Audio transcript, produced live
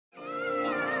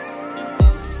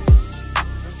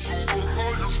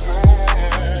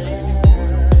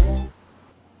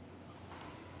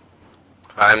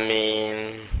I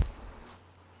mean,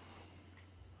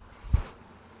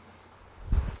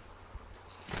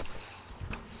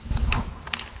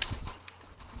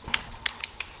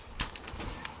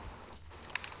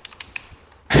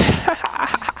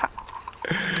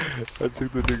 I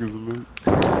took the nigga's loot.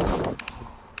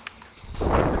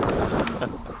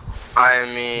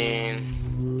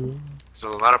 there's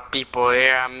a lot of people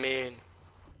here. I mean,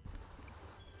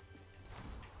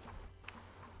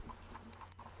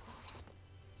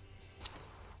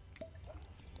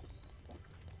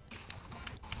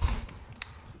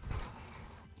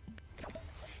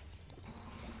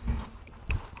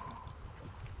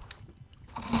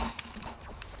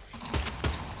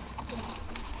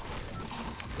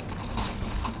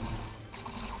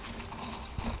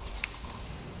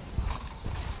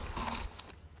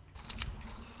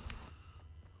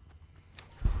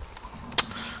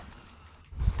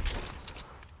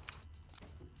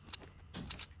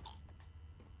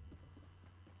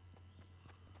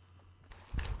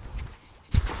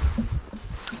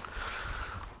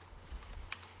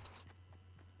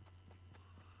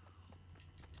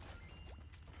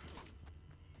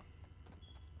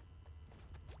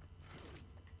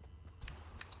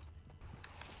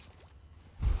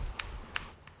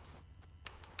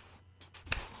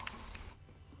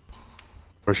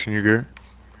 Question you get?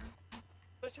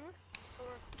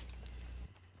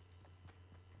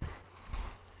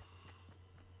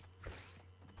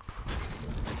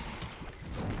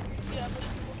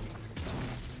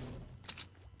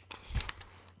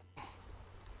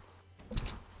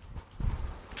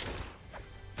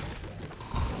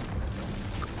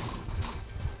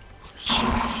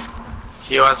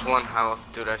 he has 1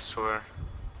 health, dude. I swear.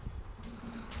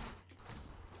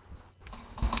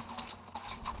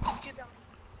 Let's get down.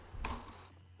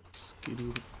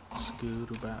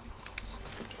 Skidoo bap.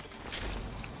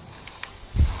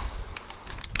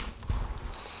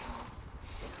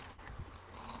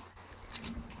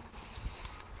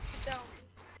 Get down.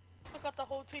 Look at the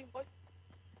whole team, boy.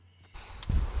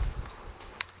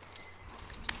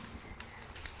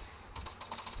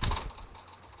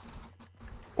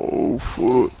 Oh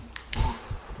fuck.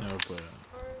 Never play that.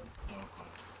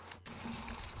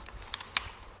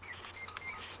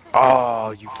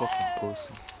 Oh, you fucking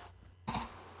pussy.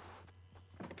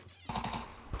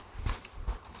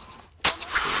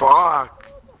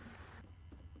 Fuck.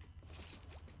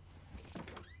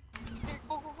 Here,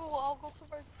 go, I'll go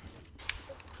somewhere.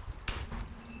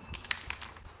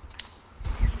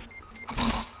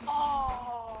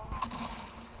 Oh.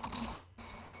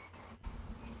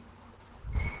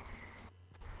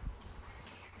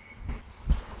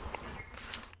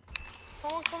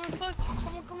 Someone come and clutch.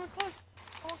 Someone come and clutch.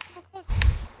 Someone come and clutch.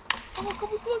 Someone come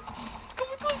and clutch. It's come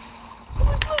and clutch. Come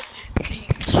and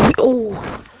clutch.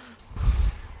 Oh.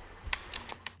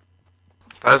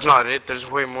 That's not it. There's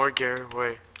way more, Gary.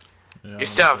 Wait. Yeah, You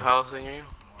still have health in you?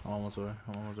 I'm almost there.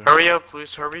 Hurry up,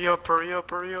 please. Hurry up. Hurry up.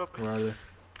 Hurry up. Where are they?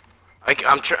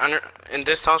 I'm in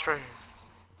this house right here.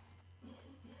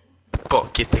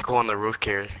 Fuck it. They go on the roof,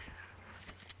 Gary.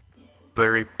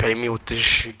 Better repay me with this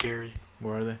shit, Gary.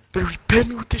 Where are they? Better repay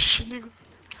me with this shit, nigga.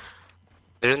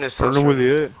 They're in this I house. don't know where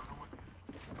Right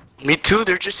they at. Me too.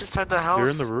 They're just inside the house. They're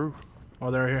in the roof. Oh,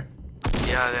 they're right here.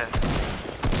 Yeah, yeah.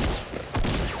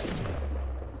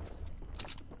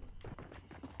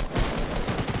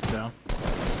 Down.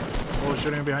 Oh,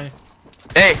 shooting behind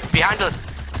you. Hey, behind us.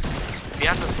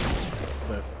 Behind us.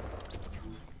 But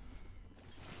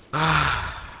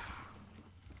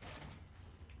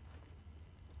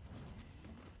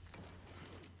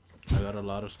I got a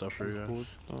lot of stuff for you guys.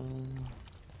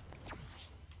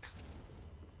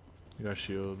 You got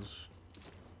shields.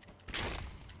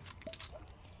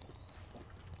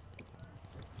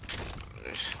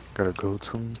 Gotta go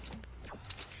to him.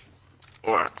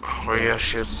 Where you have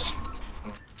shits?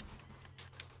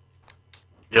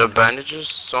 You have bandages,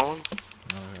 someone?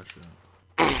 No, I got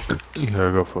shit. Yeah,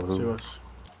 I go for See who? us.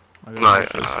 I got No,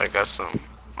 shit. I got some.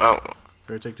 Oh,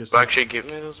 Here, take this. actually, give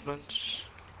me those bandages.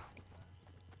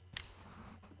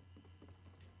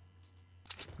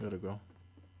 Gotta go.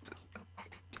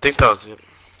 I think that was it.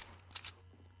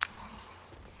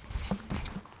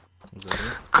 Was that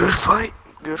it? Good fight.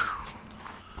 Good.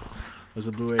 There's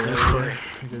a blue AR Good here. fight.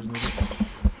 You guys need it?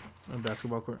 A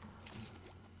basketball court.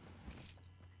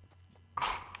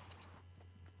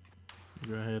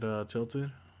 You gonna hit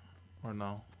tilted? Or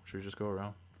no? Should we just go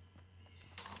around?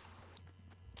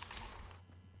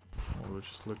 Or we'll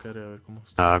just look at it. A ver cómo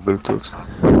está. Nah, good tilt.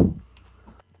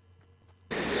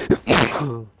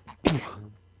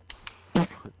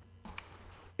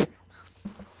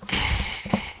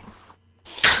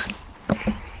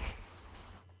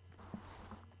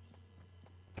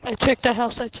 I checked the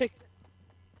house. I checked.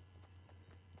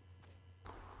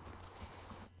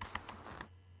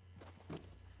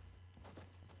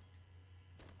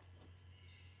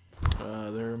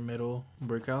 Their middle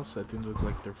brick house. I think look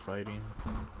like they're fighting.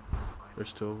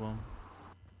 There's two of them.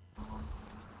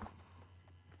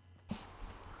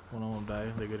 One of them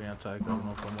died. They're getting attacked. I don't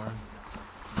know from where.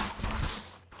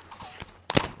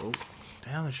 Oh,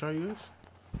 damn! They shot you guys.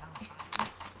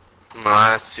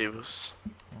 Nah, that's Sivus.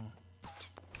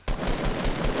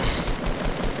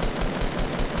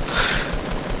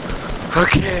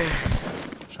 Okay.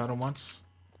 Shot him once.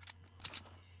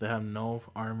 They have no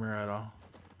armor at all.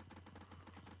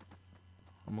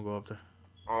 I'm gonna go up there.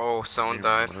 Oh, someone Hey,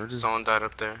 died. murder. Someone died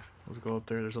up there. Let's go up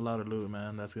there. There's a lot of loot,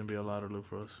 man. That's gonna be a lot of loot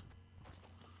for us.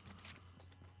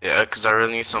 Yeah, cause I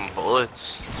really need some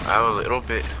bullets. I have a little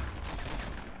bit.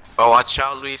 Oh, watch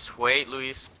out, Luis. Wait,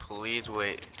 Luis. Please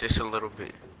wait. Just a little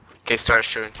bit. Okay, start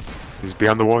shooting. He's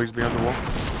behind the wall. He's behind the wall.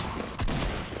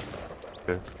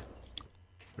 Okay.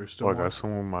 There's still Oh, I more. got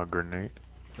someone with my grenade.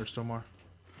 There's still more.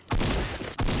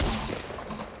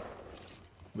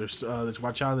 There's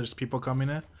watch out. There's people coming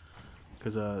in,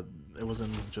 cause it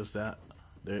wasn't just that.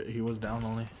 He was down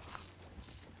only.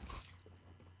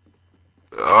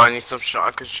 Oh, I need some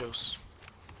shotgun shells.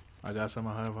 I got some.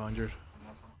 I have 100.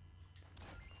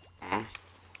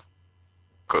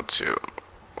 Go to.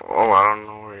 Oh, I don't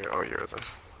know where you. Oh, you're there.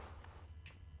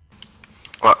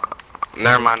 What?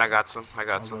 Never mind. I got some. I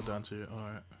got I'll some. go down to you. All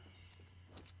right.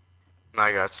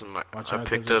 I got some. I Watch out,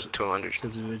 picked 'cause up 200.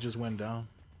 Cause they just went down.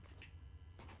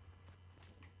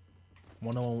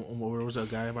 One of them, where was a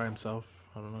guy by himself?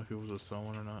 I don't know if he was with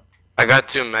someone or not. I got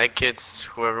 2 med kits.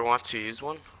 Whoever wants to use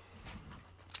one.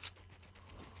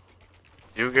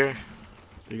 You, Gary?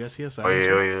 Do you guys see a Oh,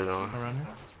 silencer yeah, no. around here?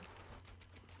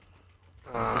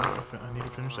 I need to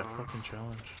finish that fucking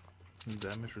challenge. And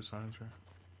damage for silencer.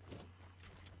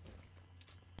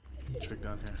 Check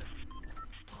down here.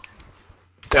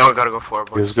 Then we gotta go for it,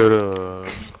 He's boys. got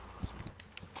a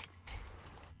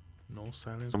No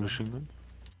silence. machine gun.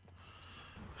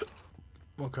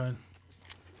 What kind?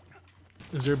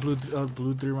 Is there blue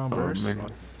 3-round burst? maybe.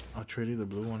 I'll trade you the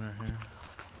blue one right here.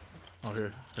 Oh,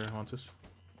 here, want this?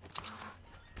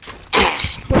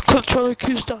 My controller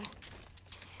keeps dying.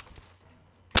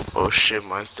 Oh shit,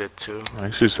 mine's dead too. I'm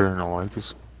actually starting to like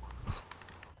this.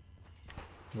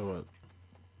 The what?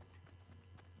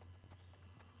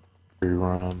 You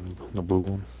run on the blue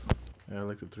one. Yeah, I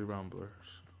like the 3-round burst.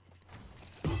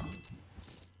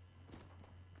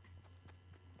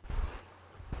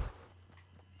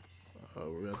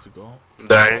 We have to go.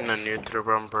 They're in a new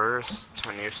 3-round burst,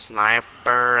 a new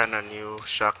sniper, and a new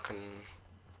shotgun.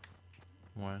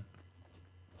 When?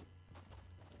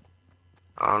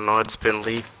 I don't know, it's been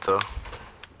leaked though.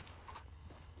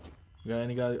 You got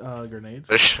any grenades?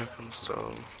 The shotgun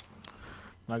still.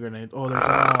 Not grenade. Oh,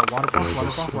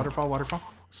 there's waterfall.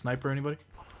 Sniper, anybody?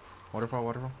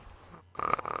 Waterfall.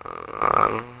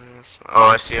 Oh,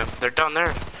 I see them. They're down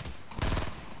there.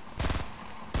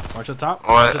 Watch the top.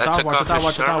 Oh, Watch the I top. took Watch the off top. his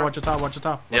Watch the top. armor. Watch the top. Watch the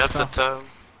top. Yep, the top.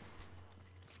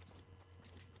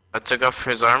 I took off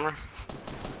his armor.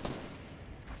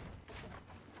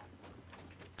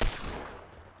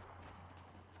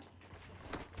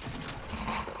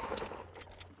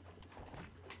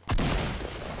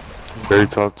 Very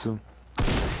top too.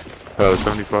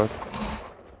 75.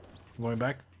 Going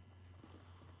back.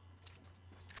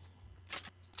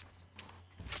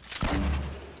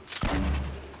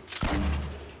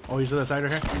 Oh, he's to the side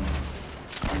right here.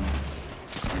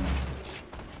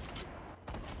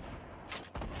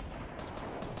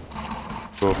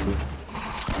 Go up here.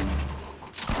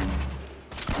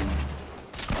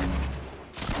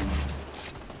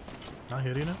 Not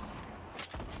hitting it.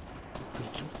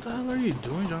 What the hell are you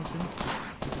doing, Johnson?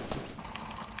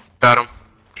 Got him.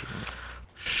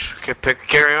 Okay, pick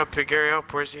Gary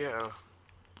up. Where's he at? Oh.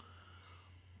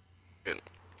 Good.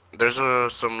 There's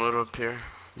some loot up here.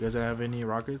 You guys have any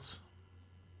rockets?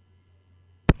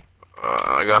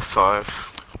 I got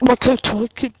 5. My controller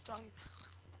keeps dying.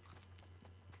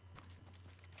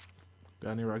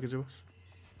 Got any rockets, yours?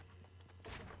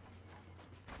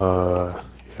 Yeah,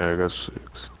 I got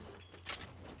 6.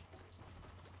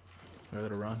 I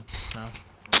gotta run now.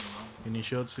 You need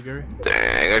shields, Gary?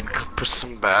 Dang, I could put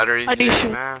some batteries I need in,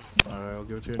 shit. man. Alright, I'll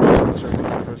give it to you. Now.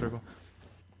 Circle.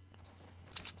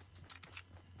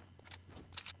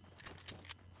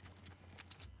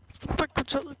 My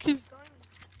controller keeps dying.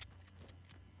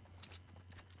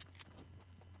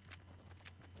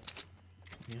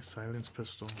 Yeah, silence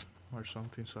pistol or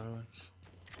something. Silence.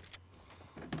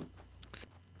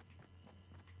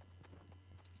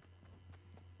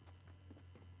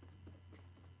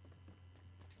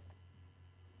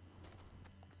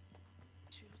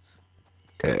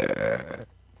 Well,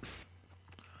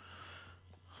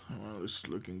 this is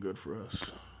looking good for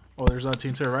us. Oh, there's a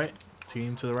team to the right.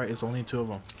 Team to the right. It's only two of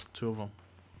them. Two of them.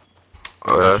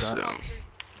 Oh, that's Shot. him.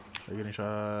 They're getting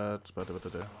shots.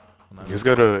 He's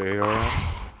got a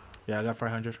AR. Yeah, I got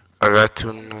 500. I got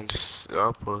 290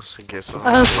 outposts to get some.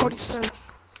 I have 47.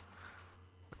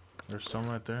 There's some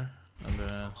right there. And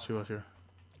then see what's here.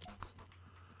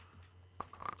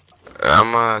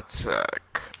 I'm gonna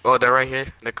attack. Oh, they're right here.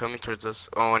 They're coming towards us.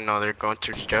 Oh no, they're going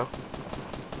towards Joe.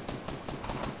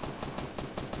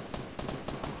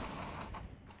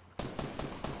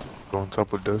 Go on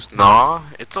top of Dustin. Nah,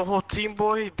 it's a whole team,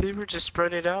 boy. They were just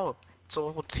spread it out. It's a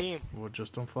whole team. Well,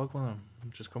 just don't fuck with them.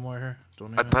 Just come over here.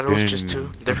 Don't I even. thought it was just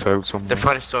two. They're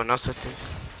fighting someone else, I think.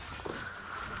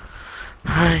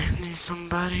 I need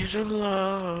somebody to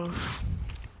love.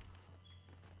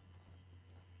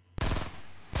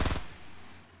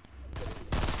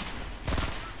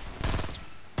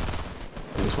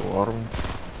 There's a lot of them.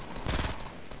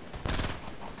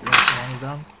 Yeah, one is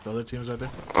down. The other team is right there.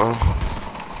 Oh.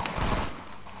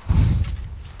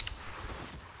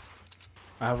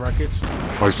 I have rockets.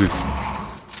 Watch this.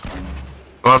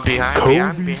 Oh, behind.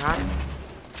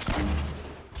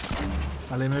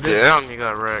 I limited. Damn, you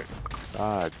got wrecked.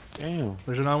 God damn.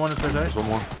 There's another one that says There's one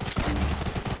more.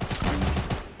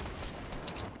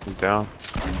 He's down.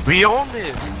 We own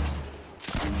this.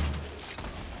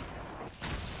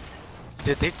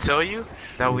 Did they tell you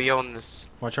that we own this?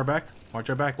 Watch our back. Watch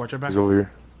our back. Watch our back. He's over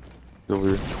here. He's over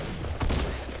here.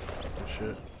 Oh,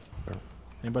 shit.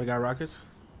 Anybody got rockets?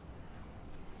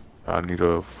 I need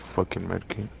a fucking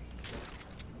medkit.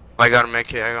 I gotta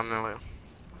make it.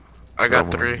 I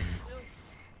got 3.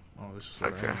 Oh, this is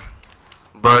Okay. right.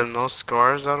 But no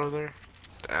scars out of there?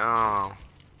 Damn.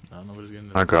 No, nobody's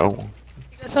getting I got one.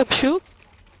 You guys have shields?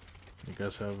 You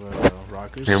guys have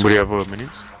rockets? Anybody have minis?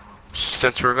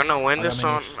 Since we're gonna win I got this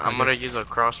one, minis. I'm gonna use a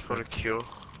crossbow to kill.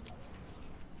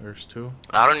 There's 2.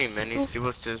 I don't need many. See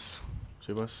what's this?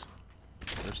 See us?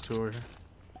 There's 2 over here.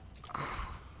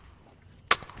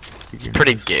 It's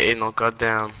pretty gay. No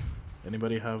goddamn.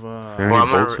 Anybody have Any Well,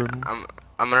 bolts in them?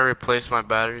 I'm gonna replace my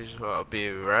batteries. So I'll be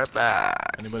right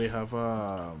back. anybody have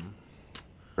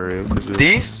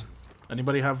These?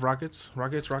 anybody have rockets?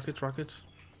 Rockets. No,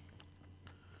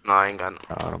 I ain't got.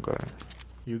 Nah, I don't got it.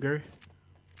 You, Gary?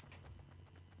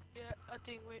 Yeah, I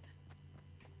think, wait.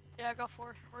 Yeah, I got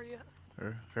 4. Where are you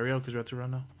at? Hurry up, because we have to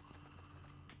run now.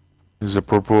 There's a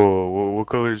purple. What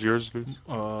color is yours, dude?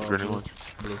 Granny Blue. one.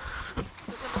 Blue.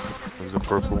 There's a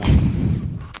purple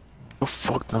one. Oh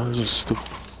fuck, no, this is stupid.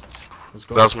 Let's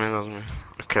go. That's me.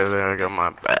 Okay, there I got my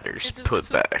batteries Hey, this put is-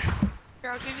 back.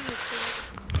 Here, I'll give you the 2.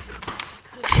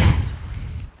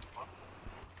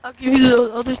 I'll give you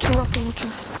the other 2 rocket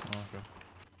launchers. Oh,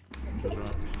 okay.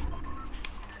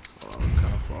 Oh, I'm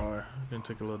kind of far. Didn't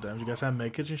take a little damage. You guys have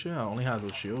medkits and shit? I only have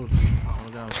those shields. I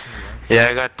only got those, right? Yeah,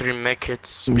 I got 3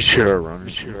 medkits. We share run.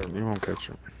 You won't catch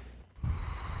him.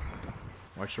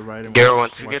 Watch the right and Garrett, watch-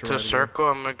 once you watch get the to a right again. circle,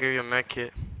 I'm gonna give you a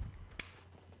medkit.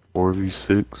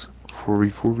 4v6,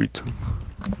 4v2.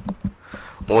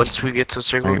 Once we get to a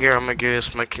circle, Hey. Garrett, I'm gonna give you this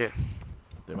medkit.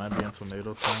 They might be in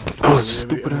tornado time. Oh, We-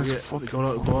 stupid we ass get- fucking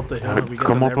go up the hill. Alright, We get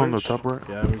come the up on the leverage. top right.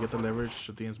 Yeah, we get the leverage.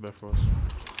 The team's back for us.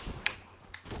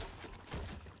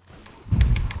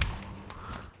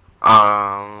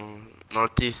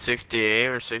 Northeast 68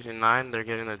 or 69, they're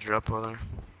getting a drop on there.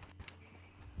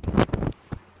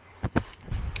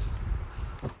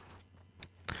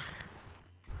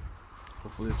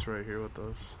 Hopefully it's right here with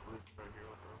us.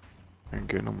 Ain't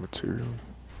getting no material.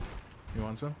 You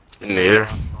want some? Neither.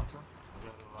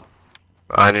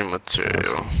 I need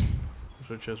material.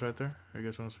 There's a chest right there. Here, you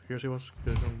guys want? Here's some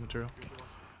material.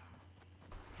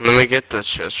 Let me get the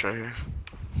chest right here.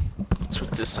 That's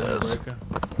what this says. Breaker.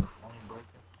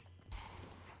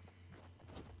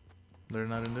 They're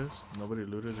not in this? Nobody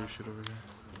looted their shit over here.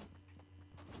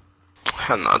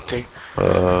 Nothing.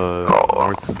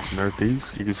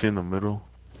 Northeast. You can see in the middle.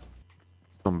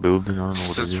 Some building. I don't know what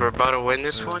Since it we're is. about to win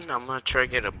this one, I'm gonna try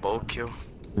to get a bow kill.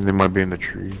 They might be in the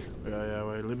tree. Yeah,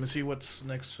 wait. Let me see what's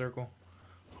next circle.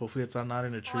 Hopefully it's not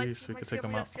in the Oh, I trees see so we I can see take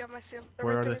them out. I see them.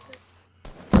 Where are they?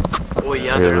 Oh yeah,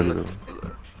 Yeah, they're on look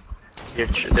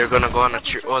the. They're gonna go on a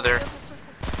tree. Oh, they're.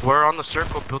 We're on the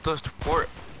circle. Build a fort.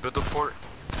 Build a fort.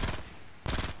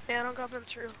 Yeah, I don't got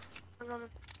materials.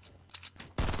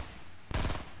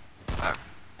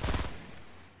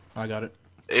 I got it.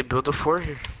 Hey, build a fort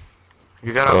here.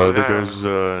 You gotta. There goes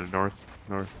north,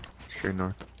 straight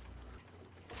north.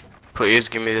 Please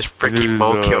give me this It freaking is,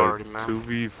 bow kill already, man.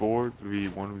 2v4,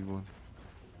 v1v1.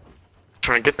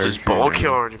 Trying to get this There's bow your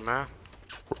kill name. already, man.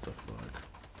 What the fuck?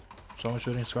 Someone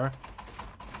shooting Scar?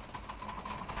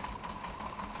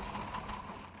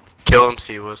 Kill him,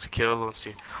 see. Was kill him,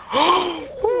 see. Yeah,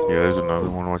 there's another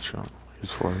one. Watch out.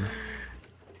 He's fire.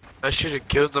 I should have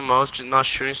killed him. I was just not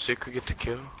shooting so he could get the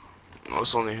kill. No,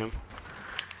 it's only him.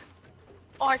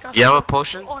 Oh, I got You have a stuck.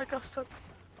 potion? Oh, I got stuck.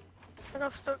 I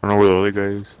got stuck. I don't know where the other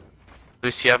guy is.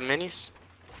 Luis, you have minis?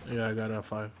 Yeah, I got a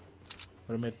 5.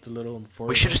 But I made the little 4.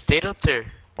 We should have stayed up there.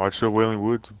 Watch the Wailing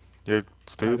Woods. Yeah,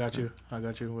 stay I up got there. you. I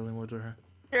got you. Willing Woods right here.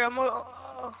 Here, I'm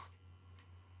gonna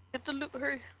get the loot.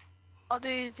 Hurry. Oh,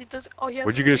 he does. Oh, he has.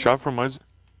 Where'd you get shot from, Isaac?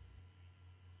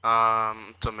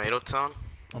 Tomato Town.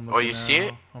 I'm Oh, you looking see out.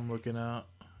 it? I'm looking out.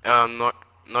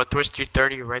 Northwest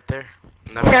 330, right there.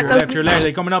 Yeah, To your go- left, to your left.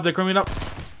 They're coming up. They're coming up.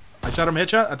 I shot him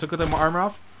headshot. I took the armor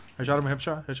off. I shot him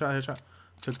headshot.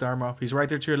 Took the armor off. He's right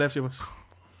there to your left, Sebas.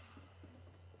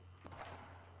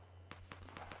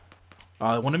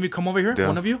 One of you come over here. Yeah.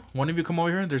 One of you come over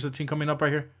here. There's a team coming up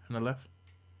right here on the left.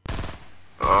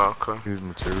 Oh, okay. Here's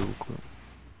material quick.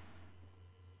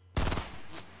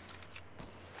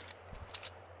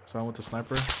 Someone with the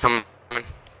sniper. Come on.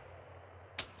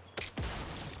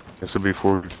 This will be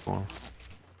forward. Well,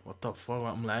 What the fuck?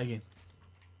 I'm lagging.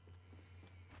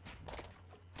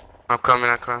 I'm coming.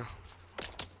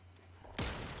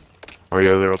 oh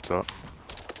yeah, they're up top.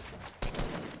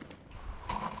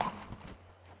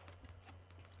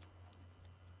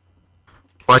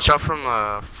 Watch out from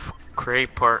the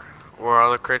crate part where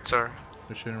all the crates are.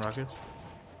 They're shooting rockets.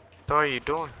 What are you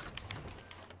doing?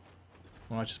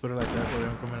 Well, I just put it like that so they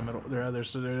don't come in the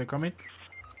middle. They're coming.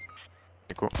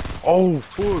 Oh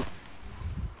fuck!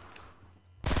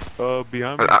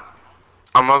 Behind me.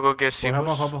 I'm gonna go get Oh,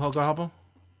 Sebas. help him.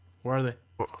 Where are they?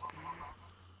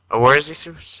 Where is he,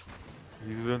 Sebas?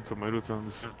 He's in Tomato Town.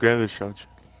 This guy that shot you.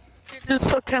 There's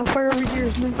a campfire over here.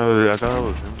 Luis. I thought that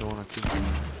was him. The one I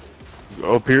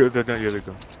killed. Up here. Yeah, they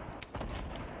go.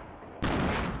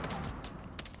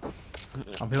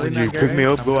 I'm When healing you that pick guy. me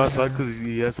up, I'm go healing outside him. because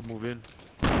he has to move in.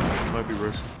 Might be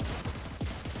rushing.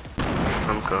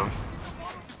 I'm coming.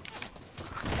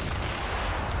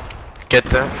 Get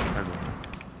that. I go.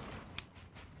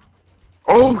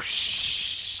 Oh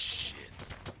shit.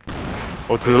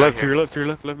 Oh, to the left, to your left,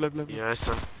 left. Yeah, I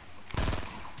saw.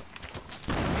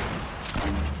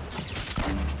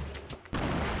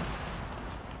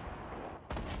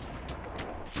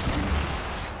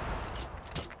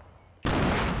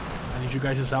 I need you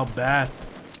guys to out bad.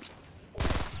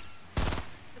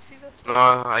 See this? No,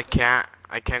 I can't.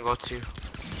 I can't go to.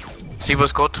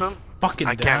 Sebas, go to him. Fucking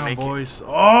I can't down, make it. boys.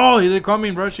 Oh, they're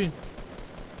coming, rushing.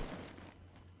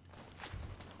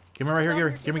 Give me right here,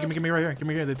 give me right here. Give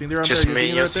me here. They think they're on Just there. me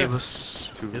and you, Right there.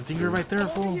 Sebas. They think you're right there,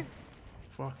 fool.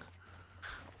 Fuck.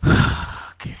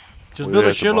 Okay. Just Were build they a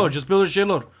at the bottom? shitload. Just build a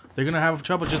shitload. They're gonna have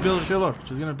trouble. Just build a shitload.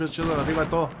 Just gonna build a shitload. Arriba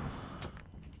todo.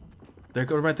 They're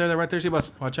right there. They're right there,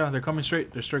 Sebas. Watch out. They're coming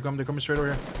straight. They're straight coming. They're coming straight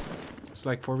over here. It's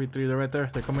like 4v3. They're right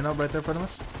there. They're coming up right there in front of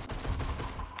us.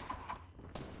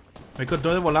 Make a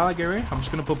door de volada, Gary. I'm just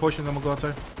gonna put potions. I'm gonna go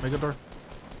outside. Make a door.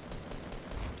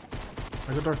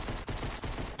 Make a door.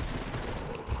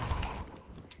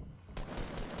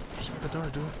 Just make a door,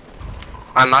 dude.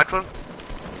 I knocked one.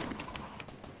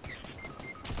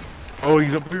 Oh,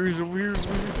 he's up here, he's over here.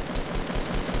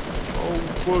 Oh,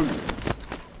 fuck.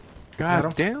 Got him.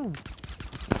 God damn.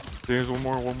 There's one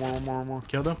more.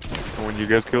 Kill them. And when you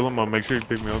guys kill him, make sure you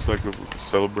pick me up so I can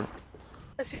celebrate.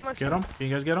 I see my Get him. Can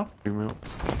you guys get him? Pick me up.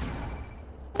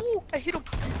 Ooh, I hit him.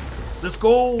 Let's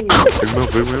go. Pick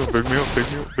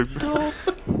me up.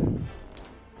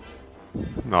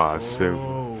 Nah, sick.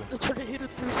 Oh. I'm trying to hit a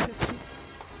 360.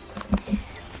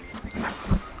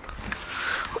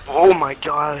 Oh my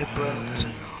god, bro.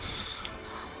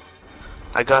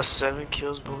 I got 7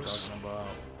 kills, boys.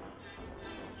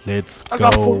 Let's I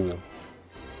got 4.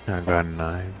 I got 9.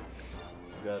 I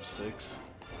got 6.